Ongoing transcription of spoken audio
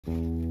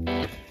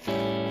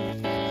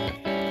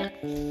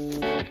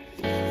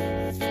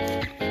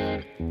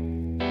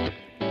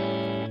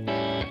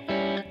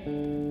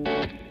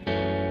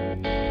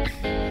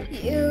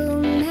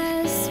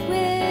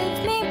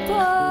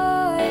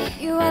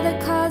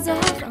buzz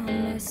off all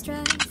my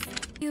stress.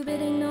 You've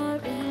been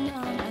ignoring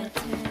all my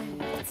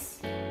texts.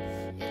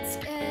 It's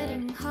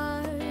getting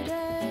harder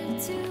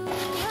to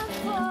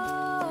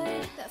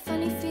avoid that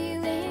funny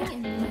feeling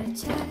in my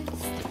chest.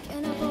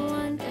 Can't help but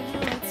wonder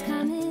what's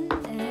coming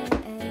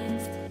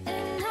next.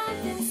 And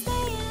I've been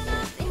staying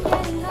up and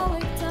getting all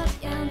worked up,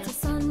 yeah, until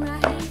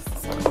sunrise.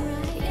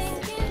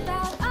 Thinking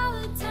about all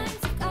the times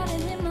you've got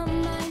it in my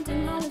mind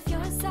and all of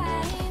your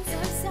signs.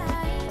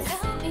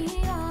 Tell me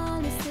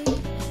honestly,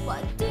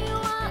 what do you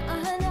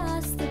want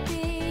us to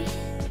be?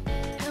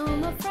 No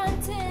more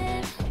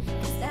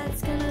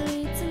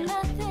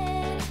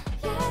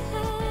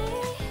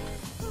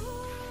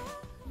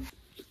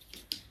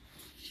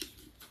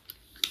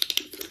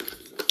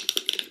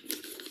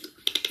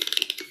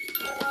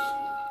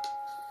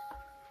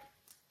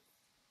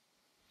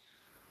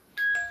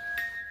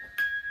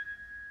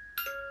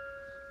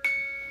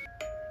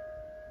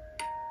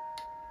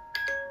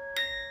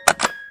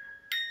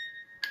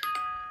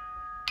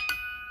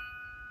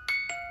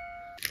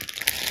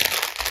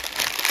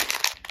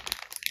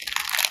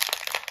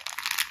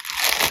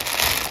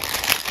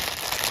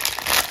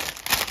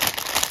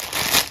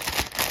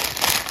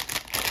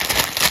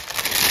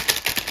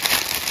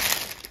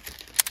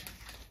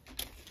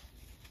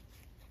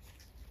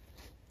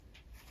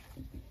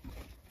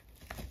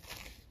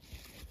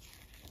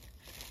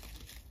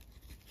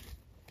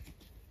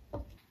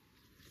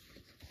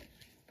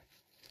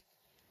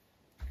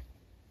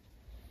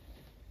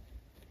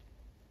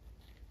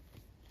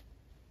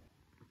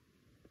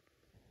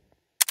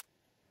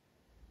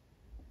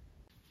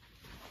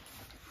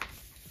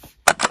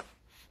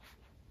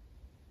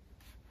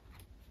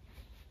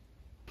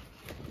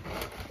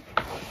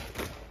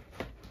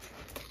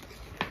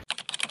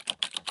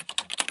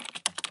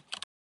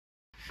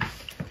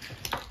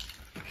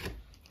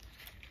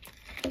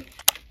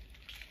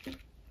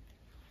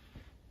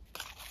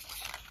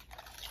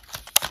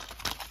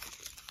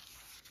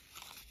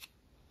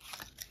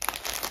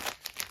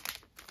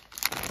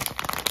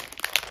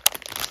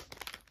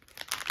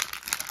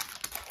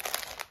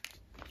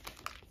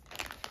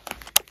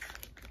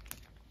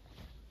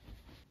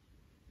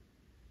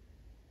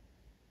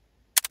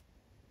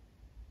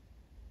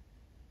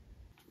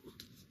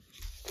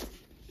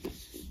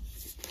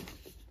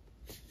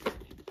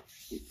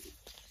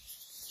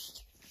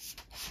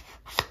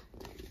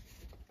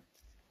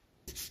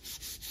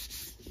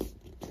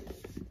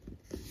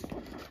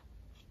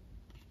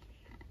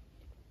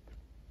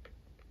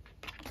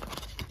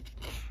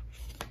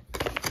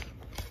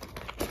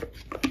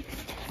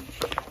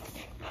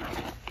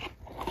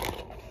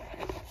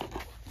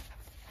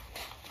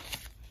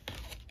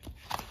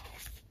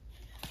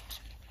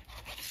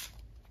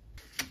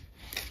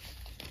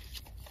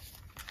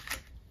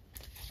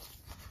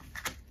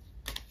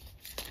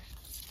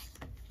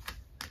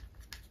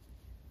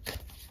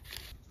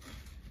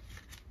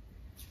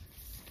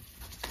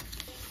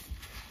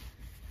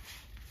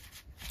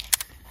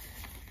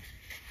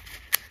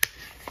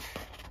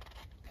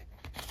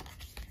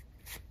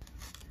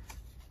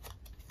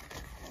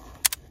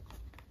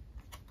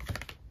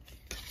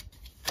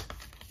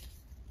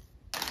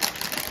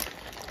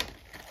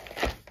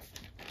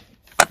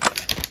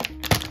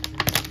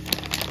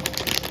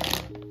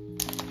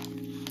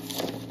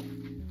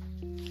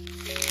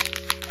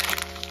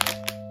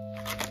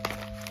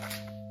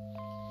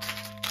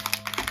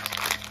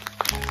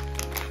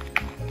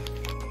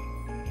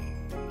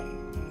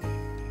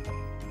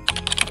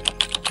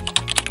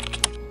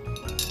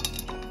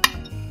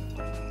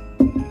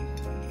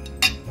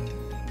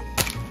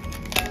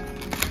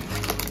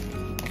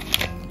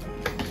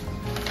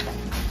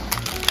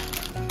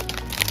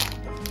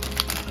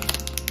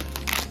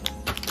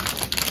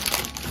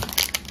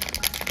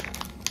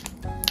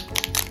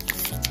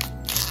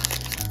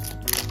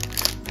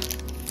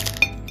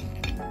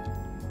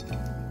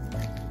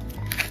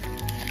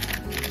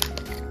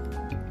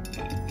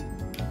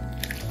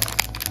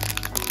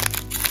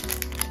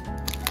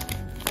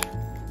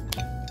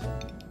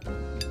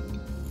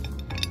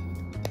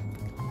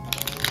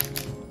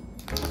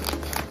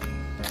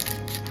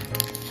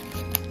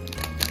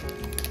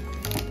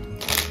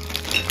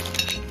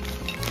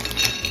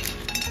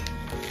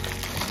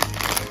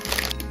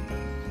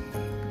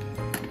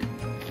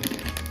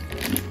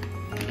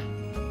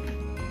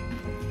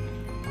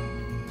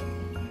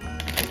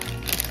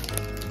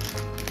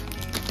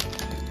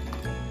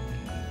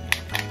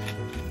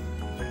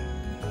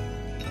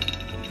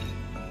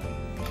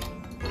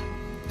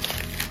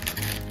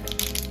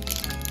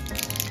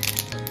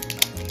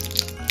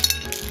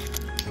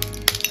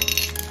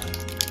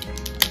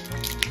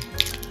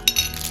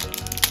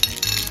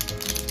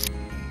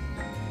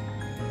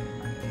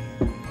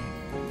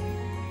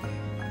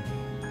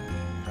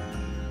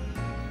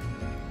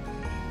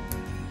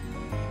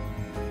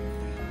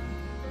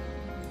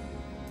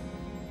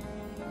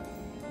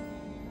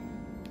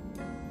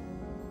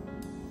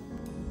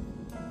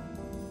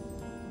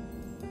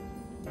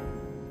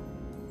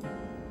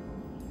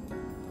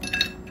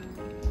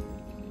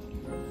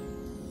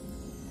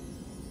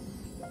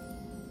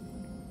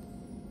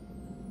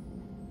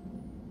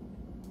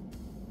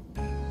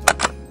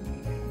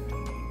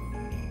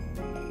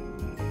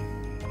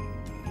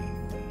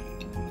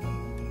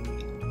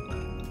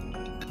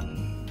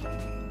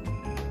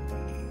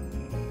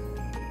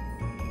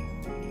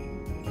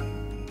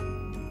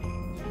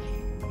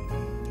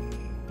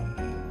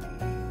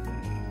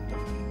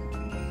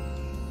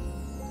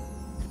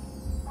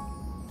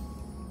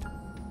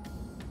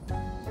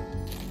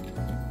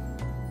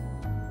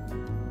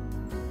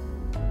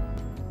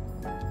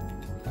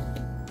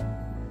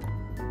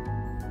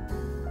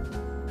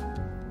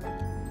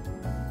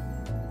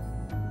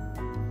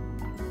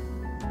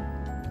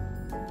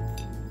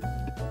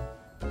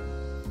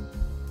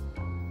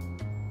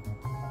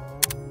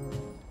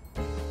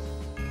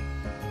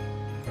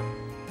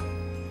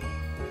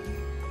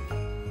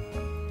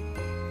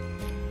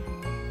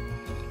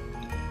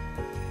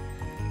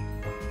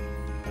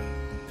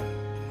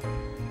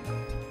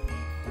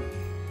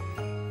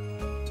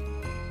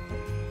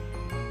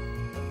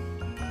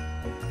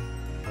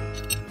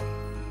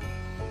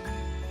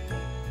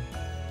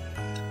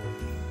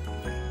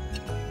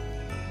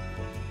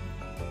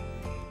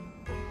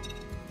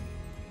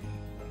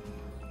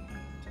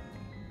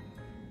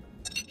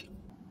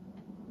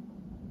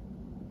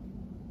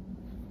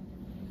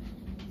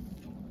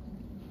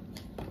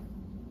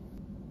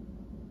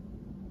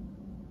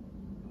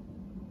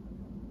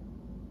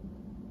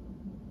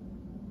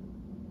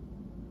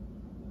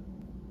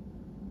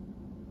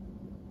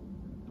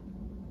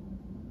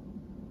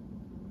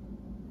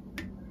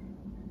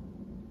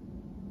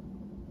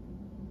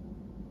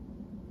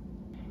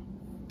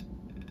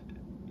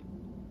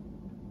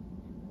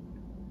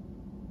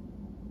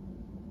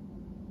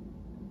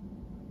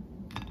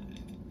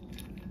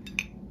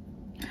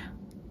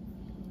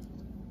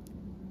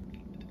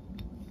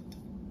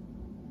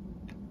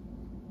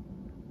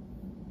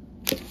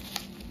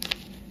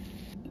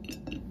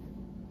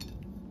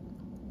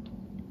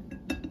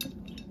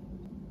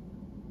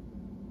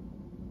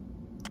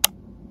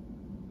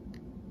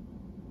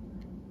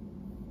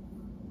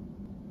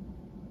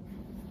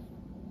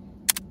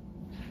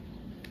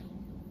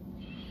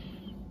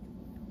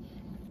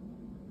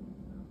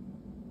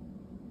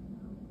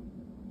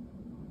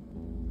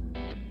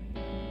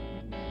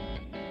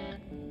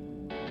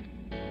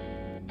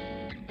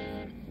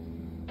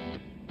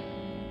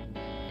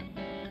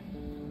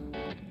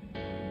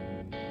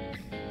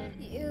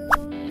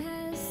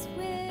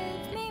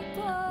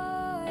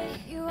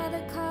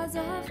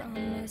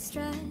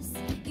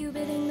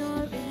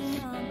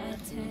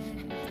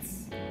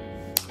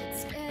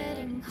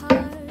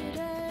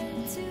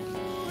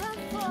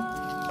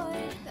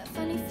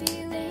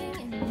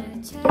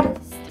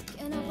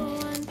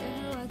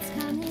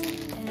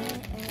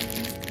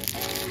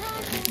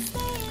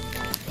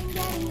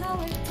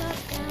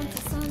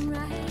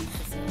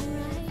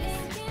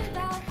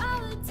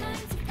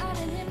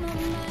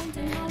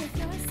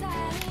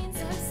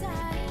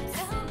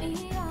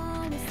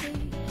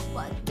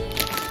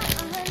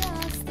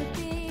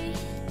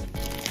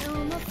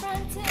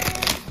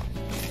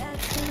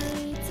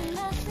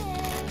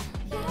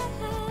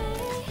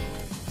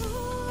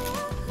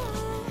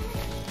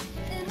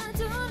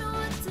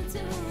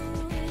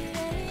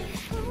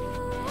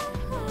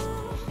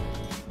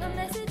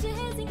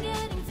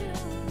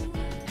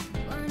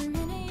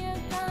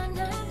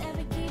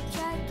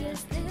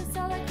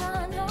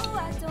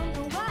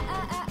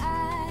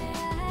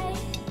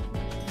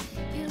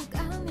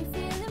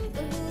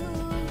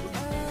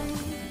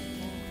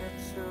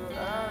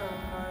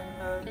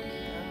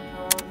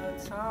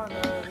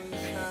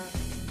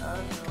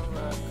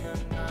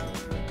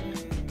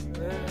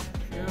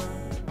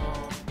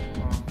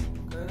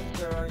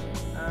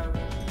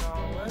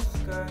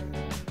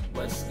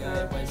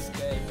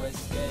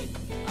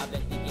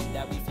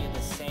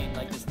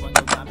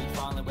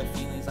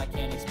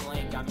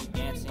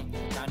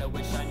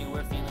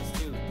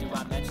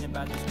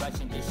my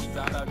discretion. Did she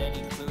drop out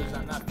any clues?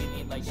 I'm not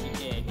feeling like she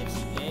did. If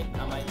she did,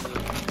 I might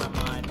lose my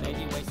mind.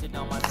 Maybe wasted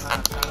all my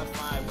time trying to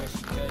find where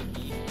she could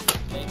be.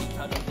 Maybe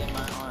cuddled in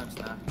my arms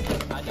now.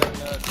 I don't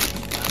know if she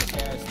be down to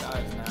share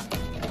stars now.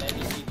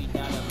 Maybe she be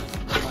down to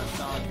listen to my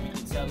songs. We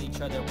can tell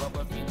each other what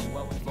we're feeling,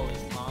 what we've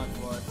always longed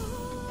for.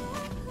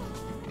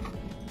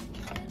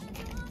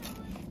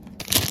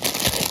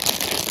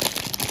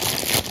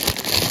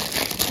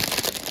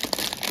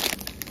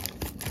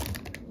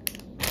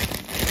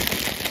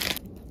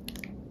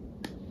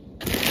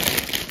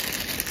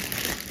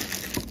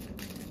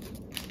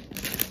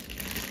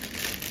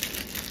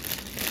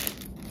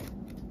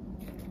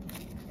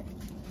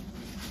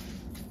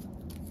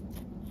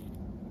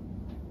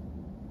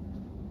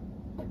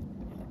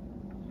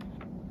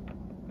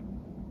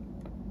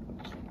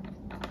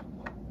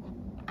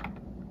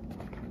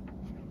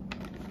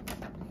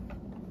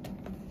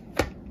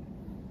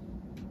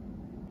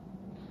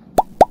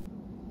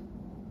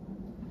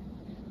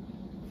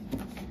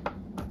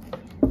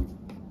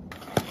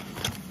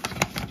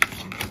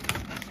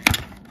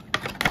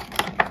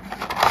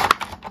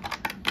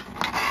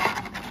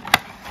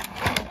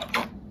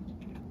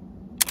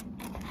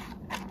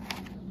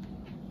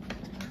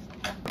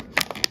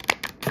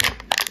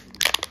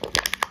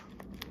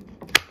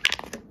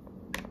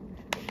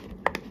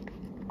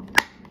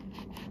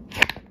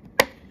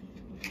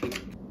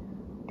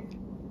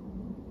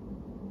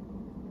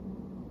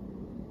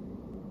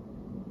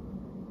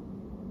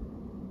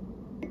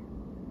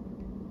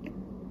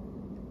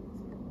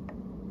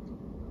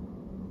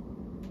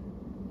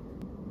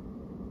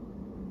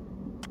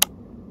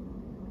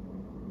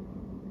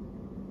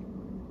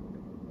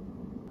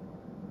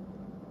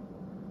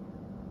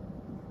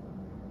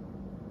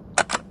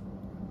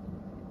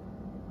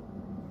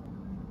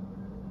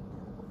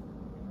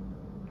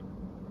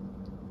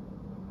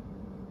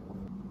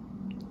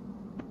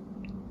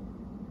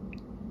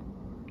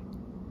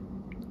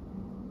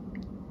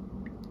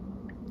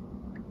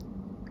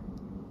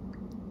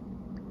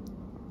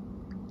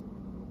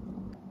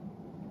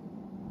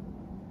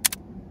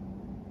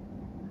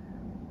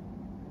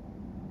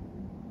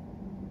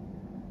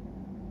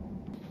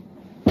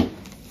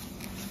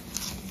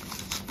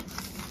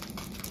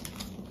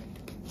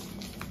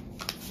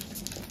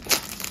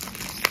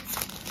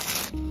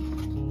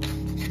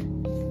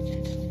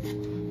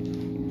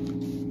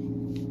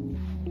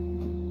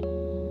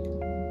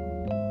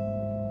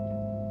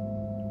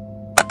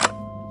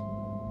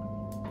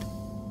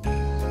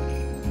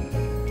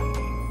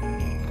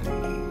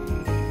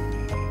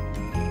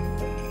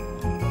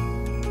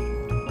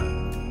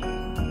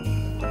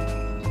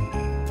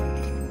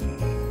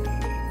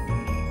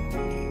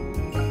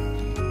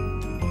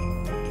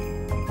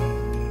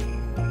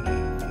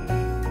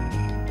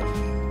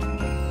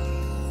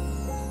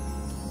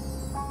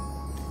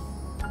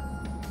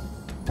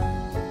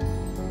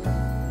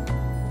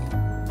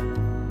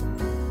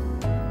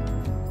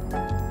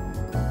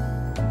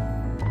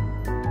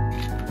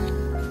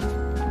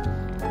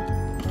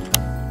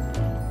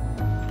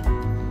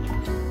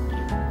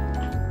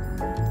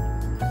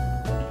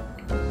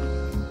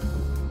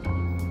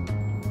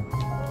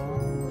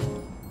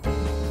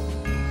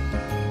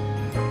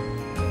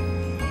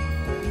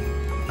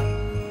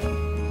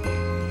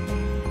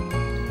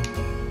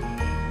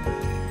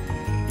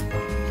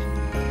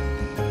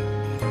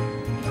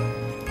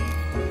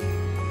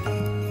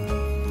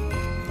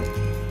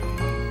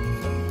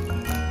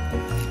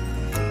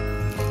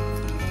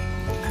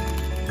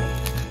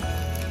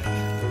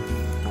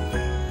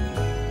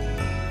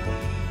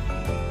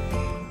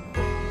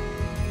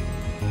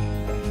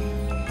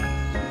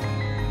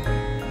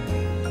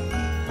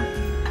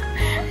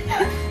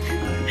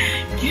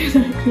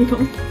色っ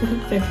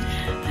て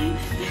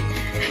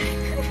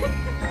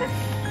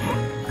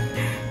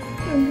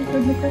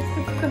寝かし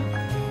とくか。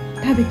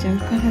食べちゃう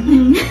から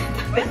ね。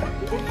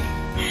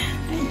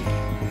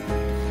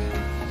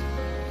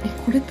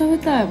これ食べ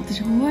たい。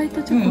私ホワイ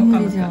トチョコ無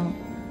理じゃん。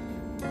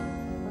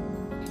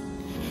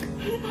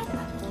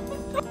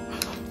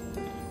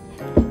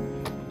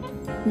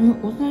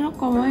お皿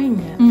かわいい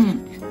ね。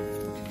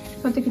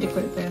買ってきて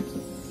くれたや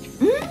つ。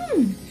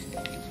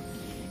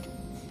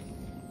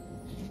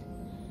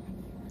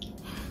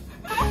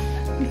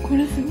こ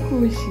れすご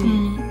く美味しい。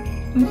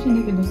美味しいん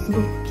だけどすご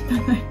く汚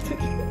い時。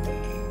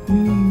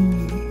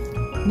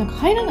なんか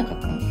入らなか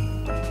った？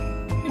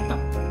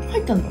入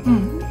ったんだ。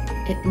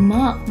う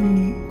まっ。こ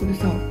れ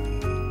さ。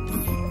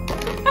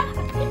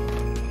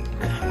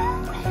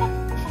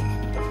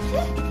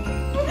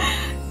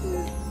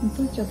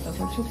取っちゃった。こ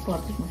れチョコ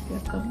私の好き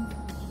だっ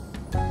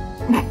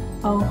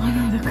た。青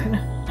花だから。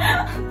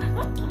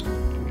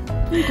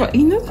なんか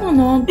犬か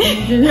なって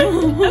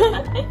思って。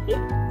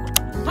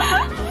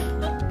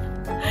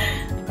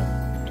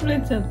取れ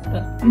ちゃった。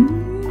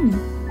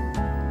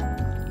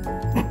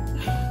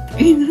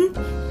犬。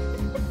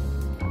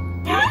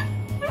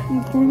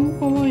これも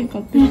可愛い。買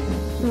ってきた。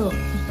そう、いい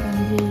感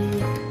じ。